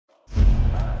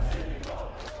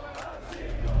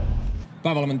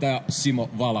Päävalmentaja Simo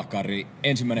Valakari,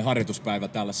 ensimmäinen harjoituspäivä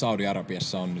täällä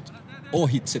Saudi-Arabiassa on nyt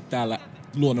ohitse täällä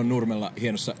Luonnonnurmella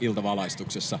hienossa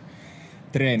iltavalaistuksessa.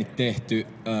 Treenit tehty.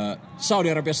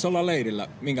 Saudi-Arabiassa ollaan leirillä.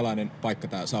 Minkälainen paikka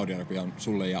tämä Saudi-Arabia on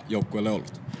sulle ja joukkueelle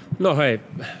ollut? No hei,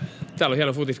 täällä on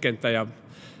hieno futiskenttä ja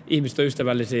ihmiset on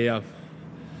ystävällisiä ja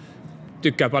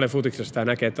tykkää paljon futiksesta ja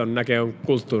näkee on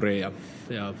kulttuuria.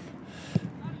 Ja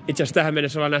itse asiassa tähän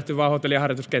mennessä ollaan nähty vaan hotelli- ja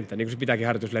harjoituskenttä, niin kuin se pitääkin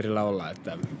harjoitusleirillä olla.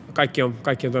 Että kaikki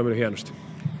on toiminut hienosti.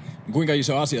 Kuinka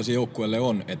iso asia se joukkueelle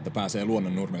on, että pääsee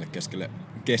Luonnonnurmelle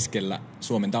keskellä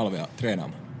Suomen talvea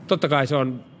treenaamaan? Totta kai se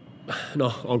on,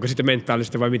 no onko sitten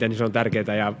mentaalisesti vai miten, niin se on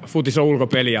tärkeää. Ja futis on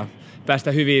ulkopeli ja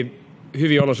päästä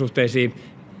hyviin olosuhteisiin,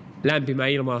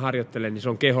 lämpimään ilmaan harjoittelemaan, niin se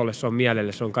on keholle, se on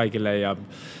mielelle, se on kaikille. Ja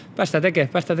päästään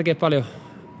tekemään paljon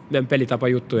meidän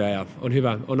pelitapajuttuja ja on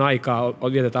hyvä,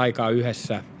 vietetään aikaa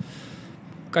yhdessä.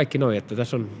 Kaikki noin, että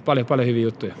tässä on paljon hyviä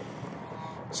juttuja.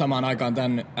 Samaan aikaan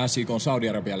tämän SJK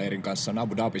Saudi-Arabian-leirin kanssa on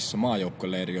Abu Dhabissa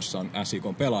maajoukkueen leiri, jossa on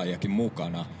SJK pelaajiakin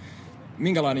mukana.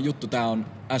 Minkälainen juttu tämä on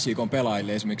SJK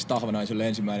pelaajille, esimerkiksi Tahvanaiselle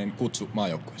ensimmäinen kutsu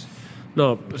maajoukkueeseen?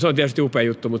 No se on tietysti upea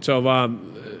juttu, mutta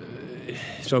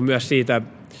se on myös siitä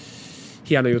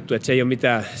hieno juttu, että se ei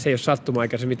ole sattumaa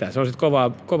eikä se mitään. Se on sitten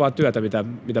kovaa työtä,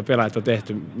 mitä pelaajat on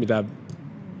tehty, mitä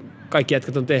kaikki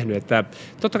jätkät on tehnyt. Että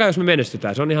totta kai jos me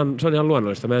menestytään, se on ihan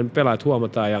luonnollista. Meidän pelaajat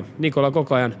huomataan ja niin kuin ollaan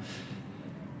koko ajan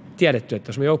tiedetty, että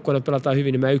jos me joukkueena pelataan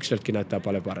hyvin, niin meidän yksilötkin näyttää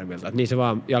paljon paremmilta. Että niin se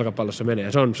vaan jalkapallossa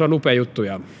menee. Se on upea juttu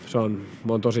ja mä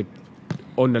oon tosi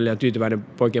onnellinen ja tyytyväinen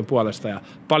poikien puolesta ja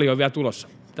paljon on vielä tulossa.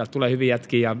 Täältä tulee hyviä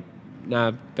jätkiä ja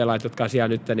nämä pelaajat, jotka on siellä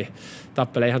nyt, niin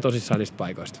tappelee ihan tosissaan niistä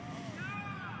paikoista.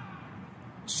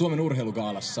 Suomen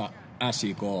Urheilugaalassa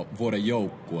SJK Vuoden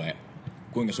joukkue.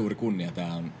 Kuinka suuri kunnia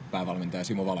tämä on päävalmentaja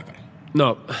Simo Valakaria?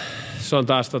 No, se on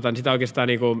taas sitä oikeastaan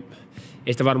niinku,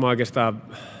 ei sitä varmaan oikeastaan,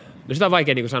 no sitä on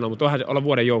vaikea niinku sanoa, mutta onhan olla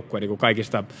Vuoden joukkue niinku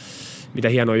kaikista, mitä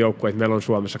hienoja joukkueita meillä on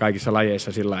Suomessa kaikissa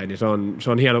lajeissa sillain, niin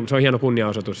se on hieno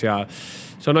kunniaosoitus ja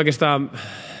se on oikeastaan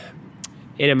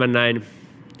enemmän näin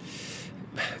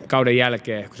kauden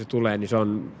jälkeen, kun se tulee, niin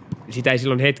sitä ei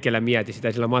silloin hetkellä mieti, sitä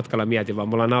ei sillä matkalla mieti, vaan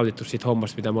me ollaan nautittu siitä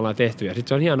hommasta, mitä me ollaan tehty. Ja sitten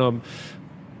se on hienoa,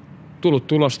 tullut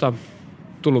tulosta,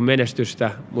 tullut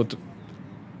menestystä, mutta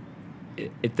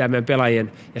että meidän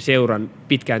pelaajien ja seuran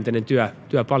pitkäjänteinen työ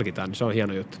palkitaan, niin se on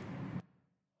hieno juttu.